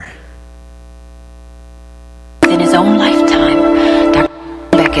within his own lifetime, Dr.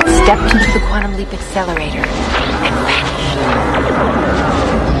 Beckett stepped into the quantum leap accelerator and vanished.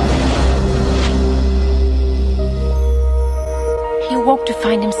 He awoke to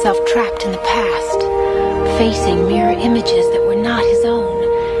find himself trapped in the past, facing mirror images that were not his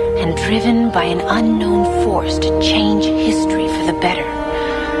own, and driven by an unknown force to change history for the better.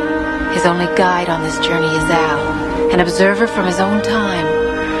 His only guide on this journey is Al, an observer from his own time,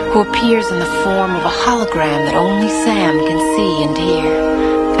 who appears in the form of a hologram that only Sam can see and hear.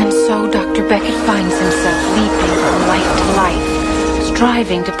 And so Dr. Beckett finds himself leaping from life to life,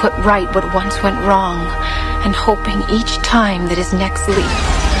 striving to put right what once went wrong, and hoping each time that his next leap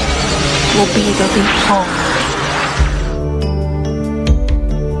will be the leap home.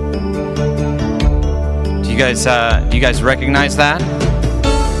 Do you guys recognize that?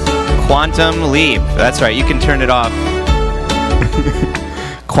 Quantum Leap. That's right. You can turn it off.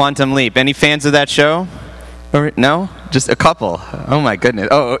 Quantum Leap. Any fans of that show? Or, no? Just a couple. Oh my goodness.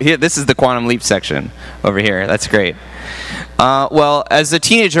 Oh, here, this is the Quantum Leap section over here. That's great. Well, as a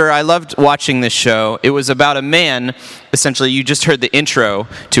teenager, I loved watching this show. It was about a man, essentially, you just heard the intro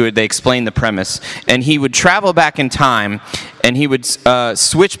to it, they explained the premise, and he would travel back in time, and he would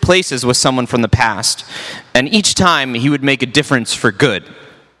switch places with someone from the past, and each time he would make a difference for good.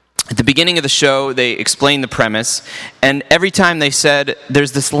 At the beginning of the show, they explained the premise, and every time they said,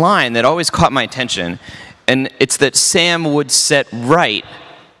 there's this line that always caught my attention, and it's that Sam would set right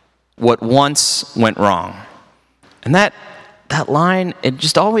what once went wrong. And that line, it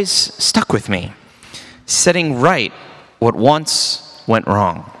just always stuck with me. Setting right what once went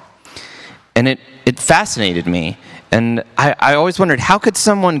wrong. And it fascinated me. And I always wondered, how could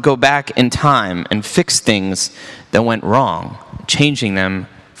someone go back in time and fix things that went wrong, changing them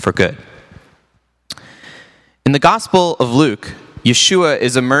for good? In the Gospel of Luke, Yeshua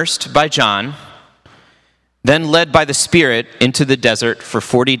is immersed by John, then led by the Spirit into the desert for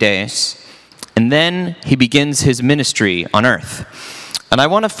 40 days, and then he begins his ministry on earth. And I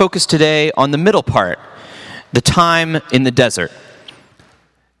want to focus today on the middle part, the time in the desert.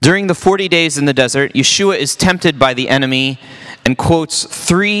 During the 40 days in the desert, Yeshua is tempted by the enemy and quotes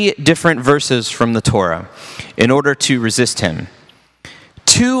 3 different verses from the Torah in order to resist him.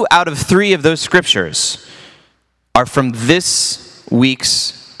 2 out of 3 of those scriptures are from this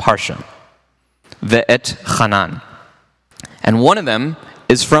week's Parsha, Ve'et Hanan. And one of them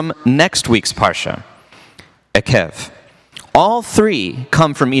is from next week's Parsha, Ekev. All 3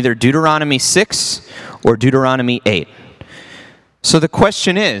 come from either Deuteronomy 6 or Deuteronomy 8. So the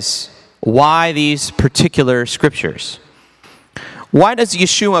question is, why these particular scriptures? Why does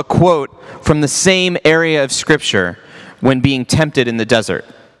Yeshua quote from the same area of scripture when being tempted in the desert?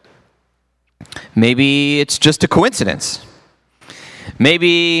 Maybe it's just a coincidence.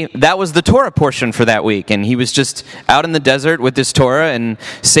 Maybe that was the Torah portion for that week, and he was just out in the desert with this Torah, and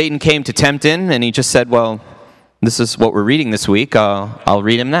Satan came to tempt him, and he just said, well, this is what we're reading this week, I'll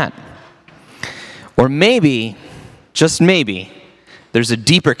read him that. Or maybe, just maybe, there's a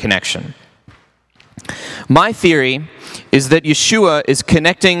deeper connection. My theory is that Yeshua is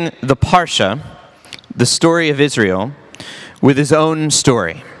connecting the Parsha, the story of Israel, with his own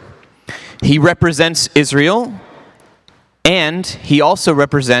story. He represents Israel, and he also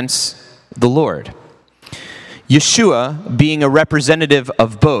represents the Lord. Yeshua, being a representative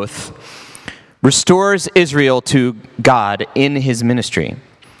of both, restores Israel to God in his ministry.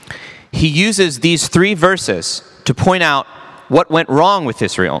 He uses these 3 verses to point out what went wrong with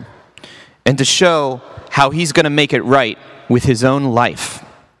Israel and to show how he's going to make it right with his own life.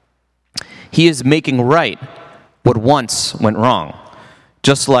 He is making right what once went wrong,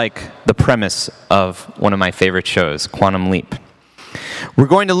 just like the premise of one of my favorite shows, Quantum Leap. We're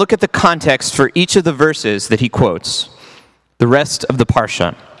going to look at the context for each of the verses that he quotes, the rest of the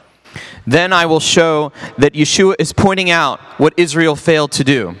Parsha. Then I will show that Yeshua is pointing out what Israel failed to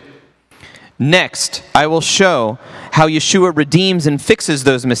do. Next, I will show how Yeshua redeems and fixes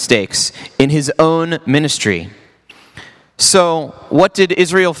those mistakes in his own ministry. So, what did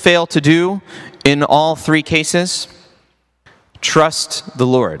Israel fail to do in all 3 cases? Trust the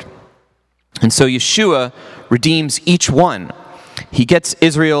Lord. And so Yeshua redeems each one. He gets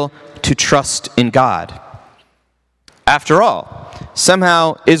Israel to trust in God. After all,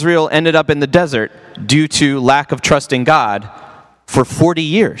 somehow Israel ended up in the desert due to lack of trust in God for 40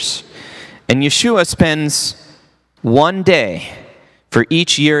 years. And Yeshua spends 1 day for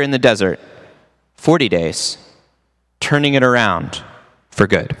each year in the desert, 40 days, turning it around for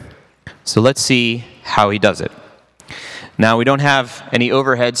good. So let's see how he does it. Now, we don't have any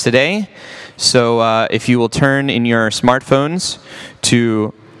overheads today, so if you will turn in your smartphones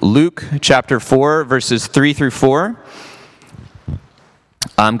to Luke chapter 4, verses 3 through 4.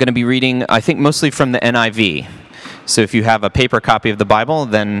 I'm going to be reading, I think, mostly from the NIV. So if you have a paper copy of the Bible,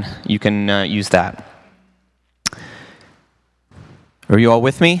 then you can use that. Are you all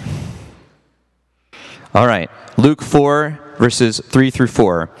with me? All right. Luke 4, verses 3 through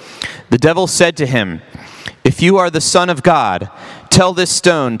 4. The devil said to him, "If you are the Son of God, tell this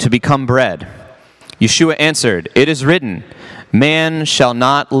stone to become bread." Yeshua answered, "It is written, man shall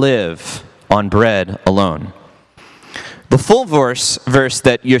not live on bread alone." The full verse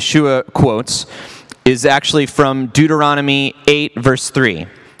that Yeshua quotes is actually from Deuteronomy 8, verse 3,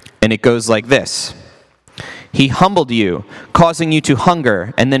 and it goes like this. He humbled you, causing you to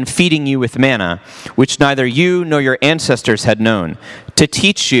hunger, and then feeding you with manna, which neither you nor your ancestors had known, to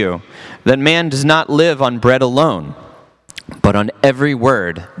teach you that man does not live on bread alone, but on every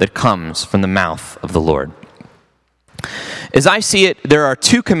word that comes from the mouth of the Lord. As I see it, there are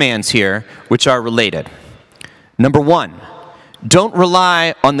two commands here which are related. Number one, don't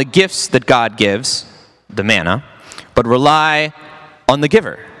rely on the gifts that God gives, the manna, but rely on the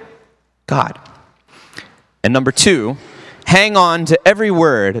giver, God. And number two, hang on to every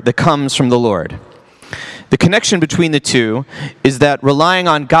word that comes from the Lord. The connection between the two is that relying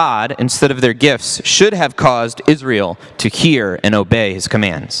on God instead of their gifts should have caused Israel to hear and obey his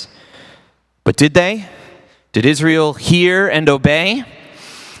commands. But did they? Did Israel hear and obey?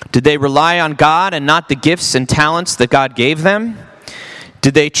 Did they rely on God and not the gifts and talents that God gave them?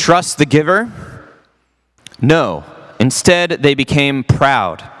 Did they trust the giver? No. Instead, they became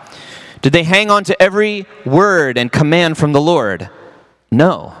proud. Did they hang on to every word and command from the Lord?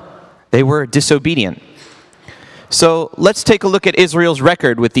 No. They were disobedient. So let's take a look at Israel's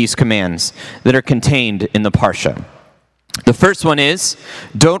record with these commands that are contained in the Parsha. The first one is,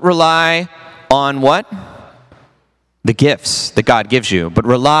 don't rely on what? The gifts that God gives you, but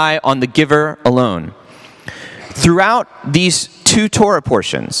rely on the giver alone. Throughout these two Torah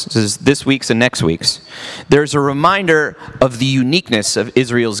portions, this week's and next week's, there's a reminder of the uniqueness of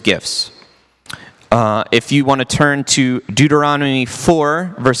Israel's gifts. If you want to turn to Deuteronomy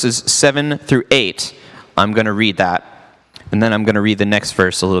 4, verses 7 through 8, I'm going to read that, and then I'm going to read the next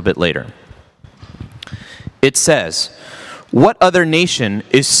verse a little bit later. It says, "What other nation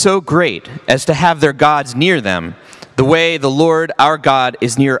is so great as to have their gods near them, the way the Lord our God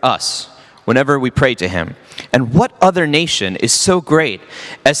is near us, whenever we pray to him? And what other nation is so great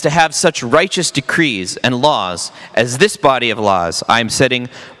as to have such righteous decrees and laws as this body of laws I am setting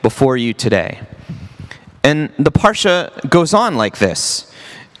before you today?" And the Parsha goes on like this.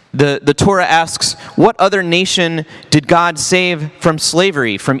 The Torah asks, what other nation did God save from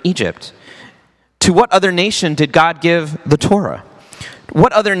slavery from Egypt? To what other nation did God give the Torah?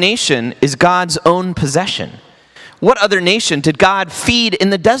 What other nation is God's own possession? What other nation did God feed in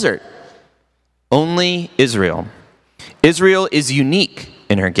the desert? Only Israel. Israel is unique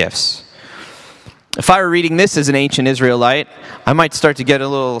in her gifts. If I were reading this as an ancient Israelite, I might start to get a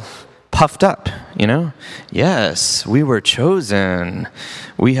little puffed up, you know? Yes, we were chosen.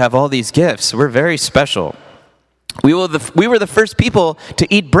 We have all these gifts. We're very special. We were the first people to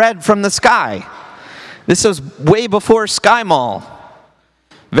eat bread from the sky. This was way before Sky Mall.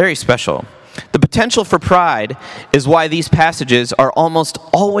 Very special. The potential for pride is why these passages are almost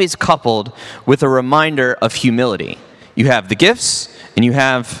always coupled with a reminder of humility. You have the gifts, and you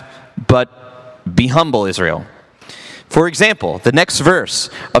have, but be humble, Israel. For example, the next verse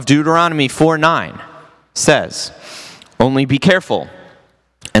of Deuteronomy 4:9 says, "Only be careful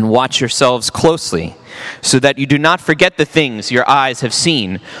and watch yourselves closely, so that you do not forget the things your eyes have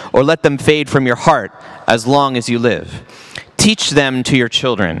seen, or let them fade from your heart as long as you live. Teach them to your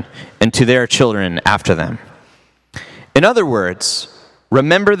children and to their children after them." In other words,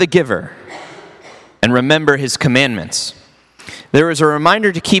 remember the giver and remember his commandments. There is a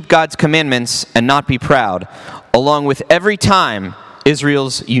reminder to keep God's commandments and not be proud, along with every time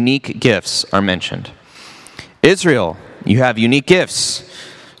Israel's unique gifts are mentioned. Israel, you have unique gifts,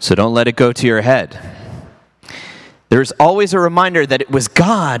 so don't let it go to your head. There's always a reminder that it was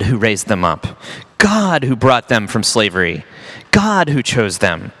God who raised them up, God who brought them from slavery, God who chose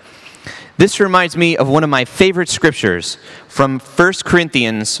them. This reminds me of one of my favorite scriptures from 1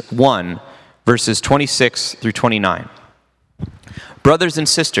 Corinthians 1, verses 26 through 29. "Brothers and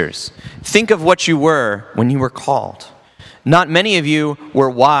sisters, think of what you were when you were called. Not many of you were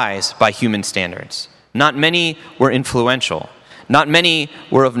wise by human standards. Not many were influential. Not many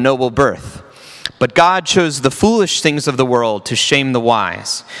were of noble birth. But God chose the foolish things of the world to shame the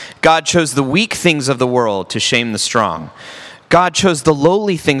wise. God chose the weak things of the world to shame the strong. God chose the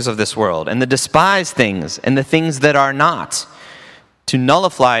lowly things of this world and the despised things and the things that are not, to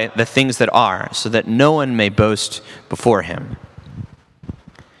nullify the things that are, so that no one may boast before him.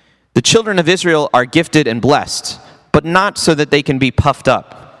 The children of Israel are gifted and blessed, but not so that they can be puffed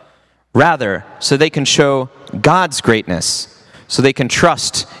up. Rather, so they can show God's greatness, so they can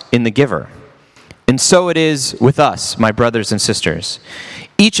trust in the giver. And so it is with us, my brothers and sisters.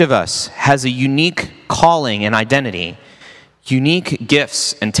 Each of us has a unique calling and identity, unique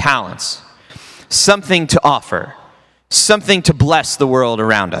gifts and talents, something to offer, something to bless the world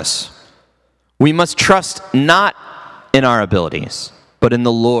around us. We must trust not in our abilities, but in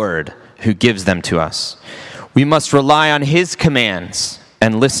the Lord who gives them to us. We must rely on his commands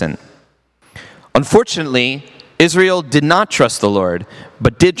and listen. Unfortunately, Israel did not trust the Lord,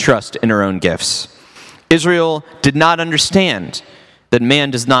 but did trust in her own gifts. Israel did not understand that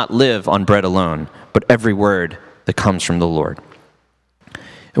man does not live on bread alone, but every word that comes from the Lord.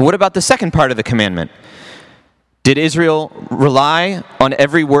 And what about the second part of the commandment? Did Israel rely on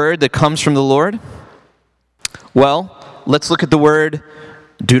every word that comes from the Lord? Well, let's look at the word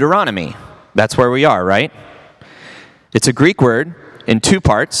Deuteronomy. That's where we are, right? It's a Greek word in two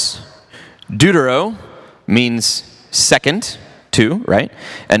parts. Deutero means second, two, right?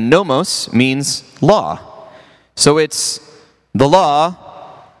 And nomos means law. So it's the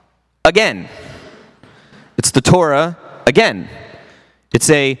law again. It's the Torah again. It's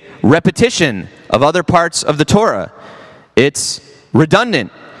a repetition of other parts of the Torah. It's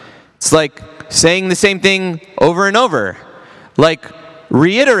redundant. It's like saying the same thing over and over. Like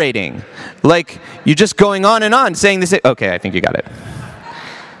reiterating. Like you're just going on and on saying the same. Okay, I think you got it.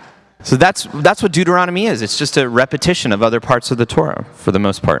 So that's what Deuteronomy is. It's just a repetition of other parts of the Torah for the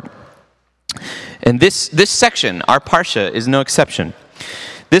most part. And this section, our Parsha, is no exception.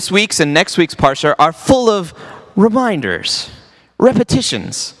 This week's and next week's Parsha are full of reminders,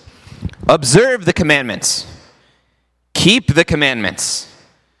 repetitions. Observe the commandments. Keep the commandments.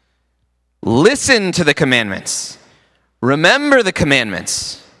 Listen to the commandments. Remember the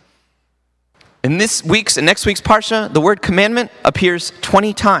commandments. In this week's and next week's Parsha, the word commandment appears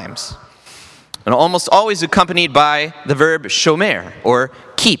 20 times, and almost always accompanied by the verb shomer, or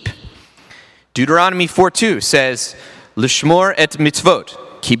keep. Deuteronomy 4:2 says, Lishmor et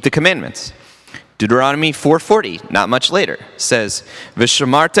mitzvot, keep the commandments. Deuteronomy 4:40, not much later, says,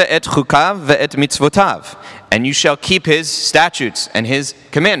 V'shamarta et chukav ve'et mitzvotav, and you shall keep his statutes and his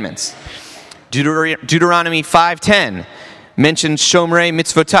commandments. Deuteronomy 5:10 mentions Shomrei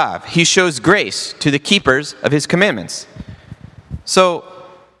mitzvotav. He shows grace to the keepers of his commandments. So,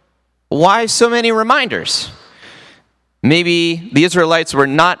 why so many reminders? Maybe the Israelites were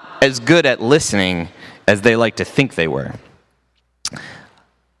not as good at listening as they like to think they were.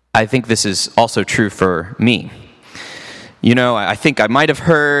 I think this is also true for me. You know, I think I might have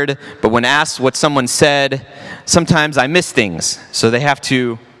heard, but when asked what someone said, sometimes I miss things, so they have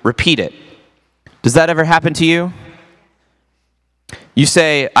to repeat it. Does that ever happen to you? You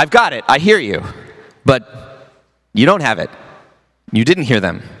say, I've got it, I hear you, but you don't have it. You didn't hear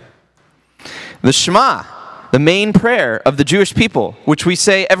them. The Shema, the main prayer of the Jewish people, which we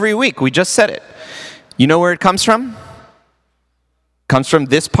say every week, we just said it. You know where it comes from? It comes from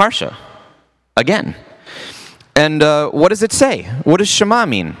this Parsha, again. And what does it say? What does Shema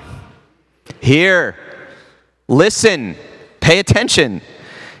mean? Hear, listen, pay attention,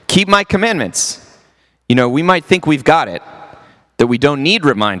 keep my commandments. You know, we might think we've got it, that we don't need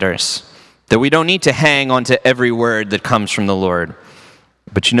reminders, that we don't need to hang on to every word that comes from the Lord.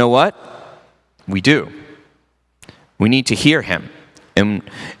 But you know what? We do. We need to hear him. And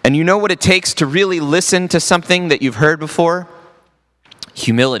you know what it takes to really listen to something that you've heard before?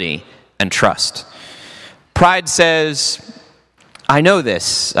 Humility and trust. Pride says, I know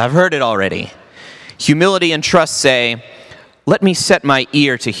this, I've heard it already. Humility and trust say, let me set my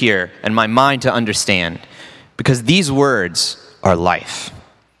ear to hear and my mind to understand, because these words are life.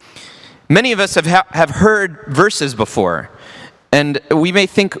 Many of us have heard verses before, and we may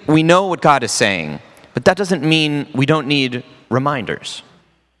think we know what God is saying, but that doesn't mean we don't need reminders.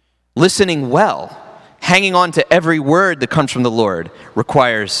 Listening well, hanging on to every word that comes from the Lord,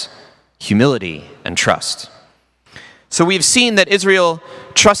 requires humility and trust. So we've seen that Israel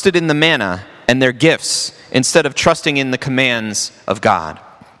trusted in the manna and their gifts instead of trusting in the commands of God.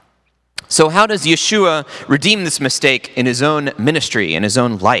 So how does Yeshua redeem this mistake in his own ministry, in his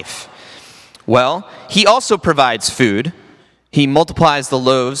own life? Well, he also provides food. He multiplies the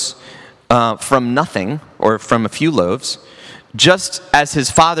loaves from nothing, or from a few loaves, just as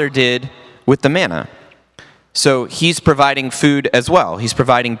his father did with the manna. So he's providing food as well. He's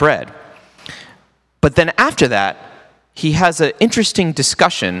providing bread. But then after that, he has an interesting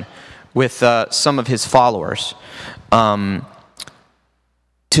discussion with some of his followers.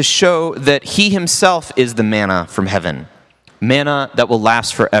 to show that he himself is the manna from heaven, manna that will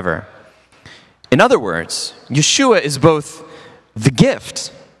last forever. In other words, Yeshua is both the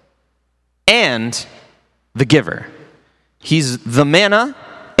gift and the giver. He's the manna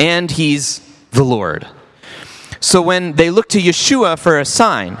and he's the Lord. So when they look to Yeshua for a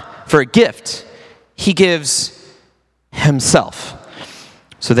sign, for a gift, he gives himself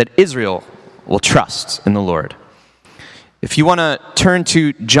so that Israel will trust in the Lord. If you want to turn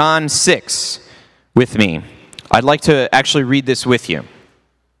to John 6 with me, I'd like to actually read this with you.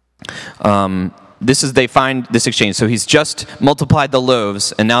 They find this exchange. So he's just multiplied the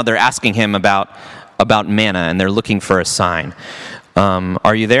loaves, and now they're asking him about manna, and they're looking for a sign.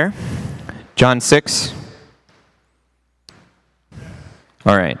 Are you there? John 6?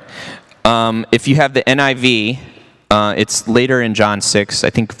 All right. If you have the NIV, it's later in John 6,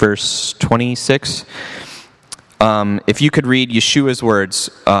 I think verse 26. If you could read Yeshua's words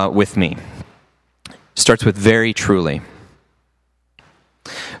with me. Starts with very truly.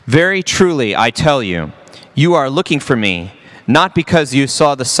 Very truly, I tell you, you are looking for me, not because you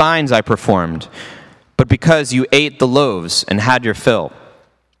saw the signs I performed, but because you ate the loaves and had your fill.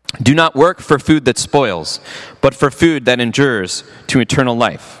 Do not work for food that spoils, but for food that endures to eternal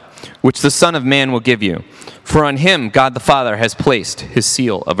life, which the Son of Man will give you. For on him God the Father has placed his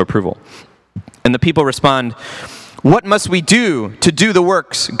seal of approval. And the people respond, what must we do to do the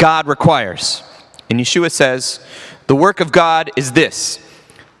works God requires? And Yeshua says, the work of God is this,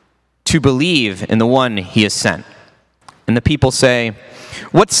 to believe in the one he has sent. And the people say,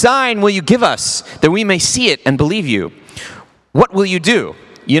 what sign will you give us that we may see it and believe you? What will you do?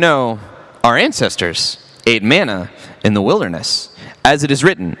 You know, our ancestors ate manna in the wilderness. As it is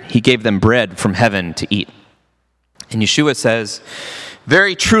written, he gave them bread from heaven to eat. And Yeshua says,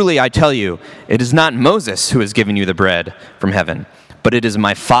 very truly I tell you, it is not Moses who has given you the bread from heaven, but it is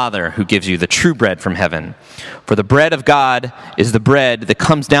my Father who gives you the true bread from heaven. For the bread of God is the bread that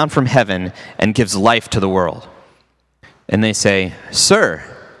comes down from heaven and gives life to the world. And they say, sir,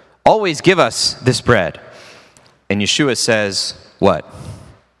 always give us this bread. And Yeshua says, what?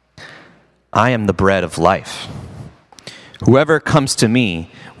 I am the bread of life. Whoever comes to me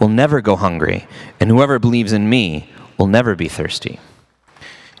will never go hungry, and whoever believes in me will never be thirsty.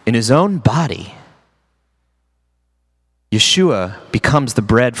 In his own body, Yeshua becomes the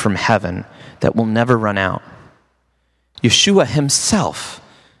bread from heaven that will never run out. Yeshua himself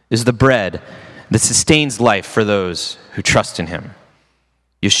is the bread that sustains life for those who trust in him.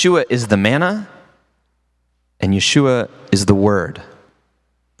 Yeshua is the manna, and Yeshua is the word.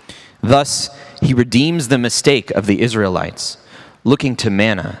 Thus, he redeems the mistake of the Israelites, looking to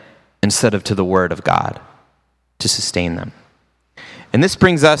manna instead of to the word of God to sustain them. And this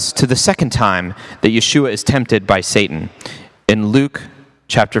brings us to the second time that Yeshua is tempted by Satan in Luke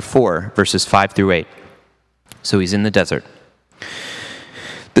chapter 4, verses 5 through 8. So he's in the desert.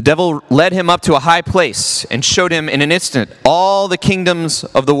 The devil led him up to a high place and showed him in an instant all the kingdoms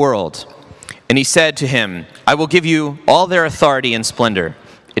of the world. And he said to him, I will give you all their authority and splendor.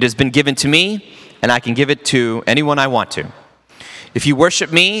 It has been given to me, and I can give it to anyone I want to. If you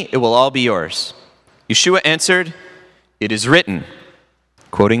worship me, it will all be yours. Yeshua answered, it is written,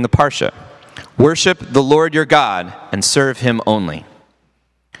 quoting the Parsha, worship the Lord your God and serve him only.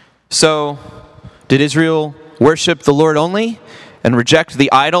 So, did Israel worship the Lord only and reject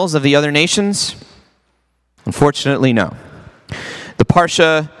the idols of the other nations? Unfortunately, no. The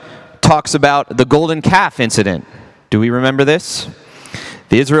Parsha talks about the golden calf incident. Do we remember this?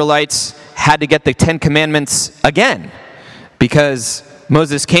 The Israelites had to get the 10 Commandments again because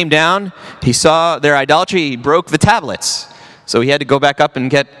Moses came down, he saw their idolatry, he broke the tablets. So he had to go back up and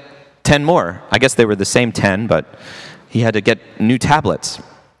get 10 more. I guess they were the same 10, but he had to get new tablets.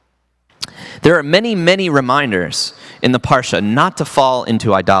 There are many, many reminders in the Parsha not to fall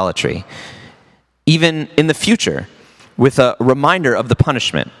into idolatry, even in the future, with a reminder of the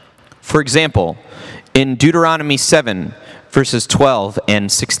punishment. For example, in Deuteronomy 7, verses 12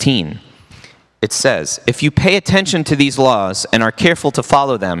 and 16, it says, if you pay attention to these laws and are careful to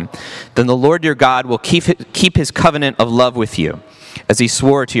follow them, then the Lord your God will keep his covenant of love with you, as he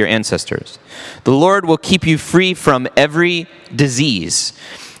swore to your ancestors. The Lord will keep you free from every disease.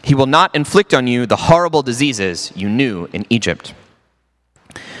 He will not inflict on you the horrible diseases you knew in Egypt.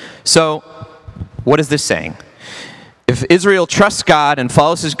 So, what is this saying? If Israel trusts God and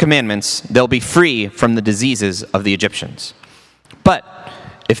follows his commandments, they'll be free from the diseases of the Egyptians. But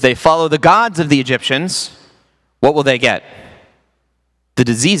if they follow the gods of the Egyptians, what will they get? The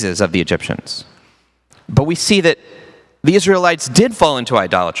diseases of the Egyptians. But we see that the Israelites did fall into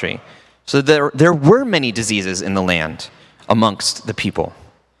idolatry. So there were many diseases in the land amongst the people.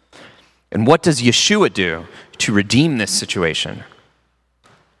 And what does Yeshua do to redeem this situation?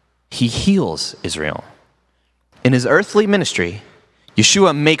 He heals Israel. In his earthly ministry,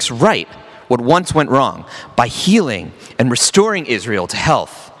 Yeshua makes right what once went wrong by healing and restoring Israel to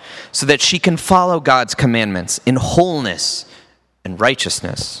health so that she can follow God's commandments in wholeness and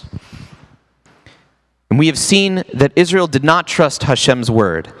righteousness. And we have seen that Israel did not trust Hashem's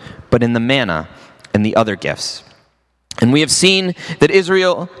word, but in the manna and the other gifts. And we have seen that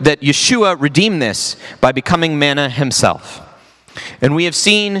Yeshua redeemed this by becoming manna himself. And we have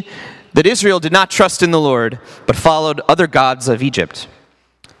seen that Israel did not trust in the Lord, but followed other gods of Egypt,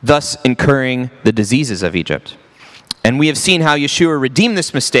 thus incurring the diseases of Egypt. And we have seen how Yeshua redeemed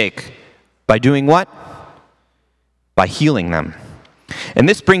this mistake by doing what? By healing them. And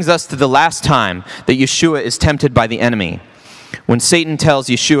this brings us to the last time that Yeshua is tempted by the enemy, when Satan tells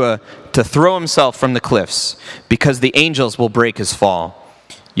Yeshua to throw himself from the cliffs because the angels will break his fall.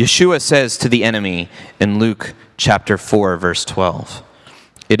 Yeshua says to the enemy in Luke chapter 4, verse 12,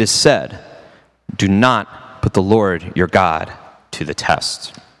 "It is said, do not put the Lord your God to the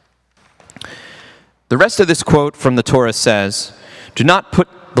test." The rest of this quote from the Torah says, "Do not put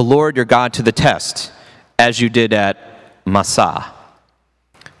the Lord your God to the test, as you did at Massah."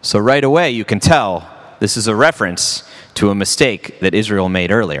 So right away you can tell this is a reference to a mistake that Israel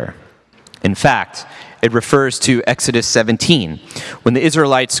made earlier. In fact, it refers to Exodus 17, when the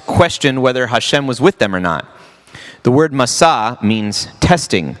Israelites questioned whether Hashem was with them or not. The word Massah means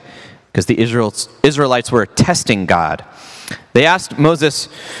testing, because the Israelites were testing God. They asked Moses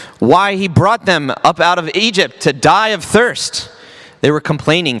why he brought them up out of Egypt to die of thirst. They were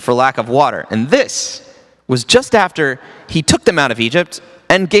complaining for lack of water. And this was just after he took them out of Egypt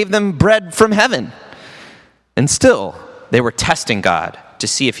and gave them bread from heaven. And still, they were testing God to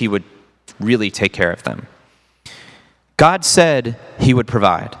see if he would really take care of them. God said he would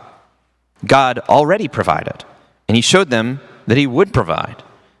provide. God already provided. And he showed them that he would provide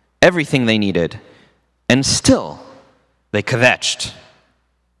everything they needed. And still, they kvetched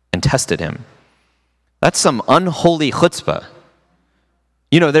and tested him. That's some unholy chutzpah.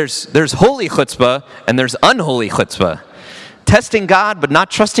 You know, there's holy chutzpah and there's unholy chutzpah. Testing God but not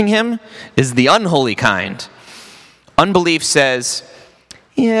trusting him is the unholy kind. Unbelief says,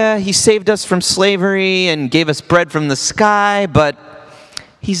 yeah, he saved us from slavery and gave us bread from the sky, but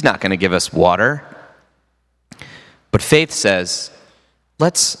he's not going to give us water. But faith says,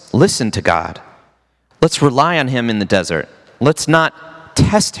 let's listen to God. Let's rely on him in the desert. Let's not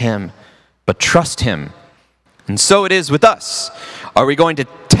test him, but trust him. And so it is with us. Are we going to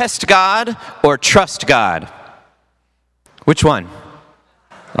test God or trust God? Which one?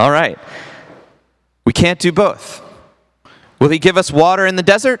 All right. We can't do both. Will he give us water in the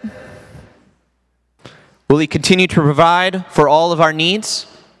desert? Will he continue to provide for all of our needs?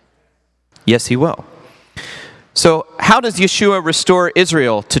 Yes, he will. So how does Yeshua restore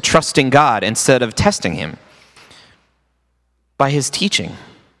Israel to trusting God instead of testing him? By his teaching.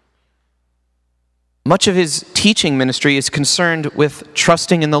 Much of his teaching ministry is concerned with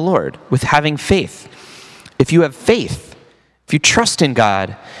trusting in the Lord, with having faith. If you have faith, if you trust in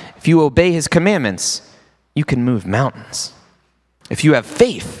God, if you obey his commandments, you can move mountains. If you have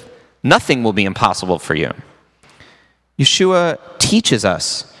faith, nothing will be impossible for you. Yeshua teaches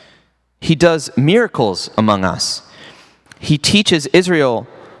us. He does miracles among us. He teaches Israel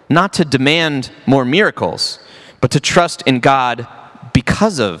not to demand more miracles, but to trust in God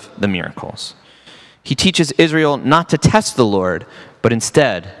because of the miracles. He teaches Israel not to test the Lord, but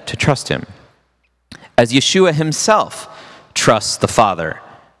instead to trust him. As Yeshua himself trusts the Father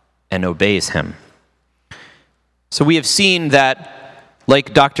and obeys him. So we have seen that,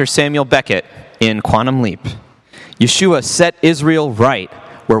 like Dr. Samuel Beckett in Quantum Leap, Yeshua set Israel right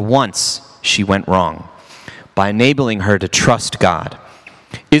where once she went wrong by enabling her to trust God.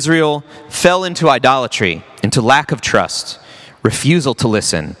 Israel fell into idolatry, into lack of trust, refusal to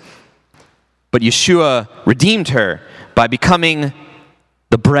listen. But Yeshua redeemed her by becoming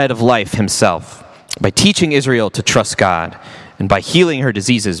the bread of life himself, by teaching Israel to trust God, and by healing her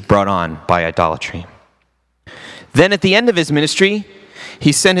diseases brought on by idolatry. Then at the end of his ministry,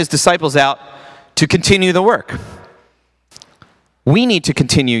 he sent his disciples out to continue the work. We need to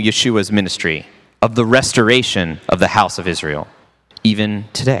continue Yeshua's ministry of the restoration of the house of Israel, even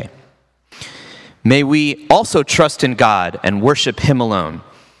today. May we also trust in God and worship him alone,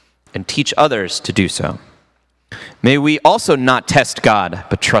 and teach others to do so. May we also not test God,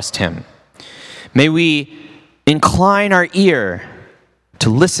 but trust him. May we incline our ear to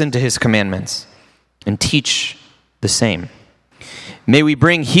listen to his commandments and teach the same. May we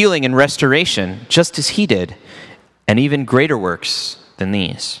bring healing and restoration just as he did, and even greater works than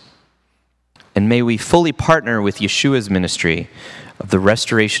these. and may we fully partner with Yeshua's ministry of the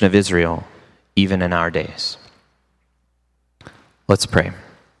restoration of Israel, even in our days. Let's pray.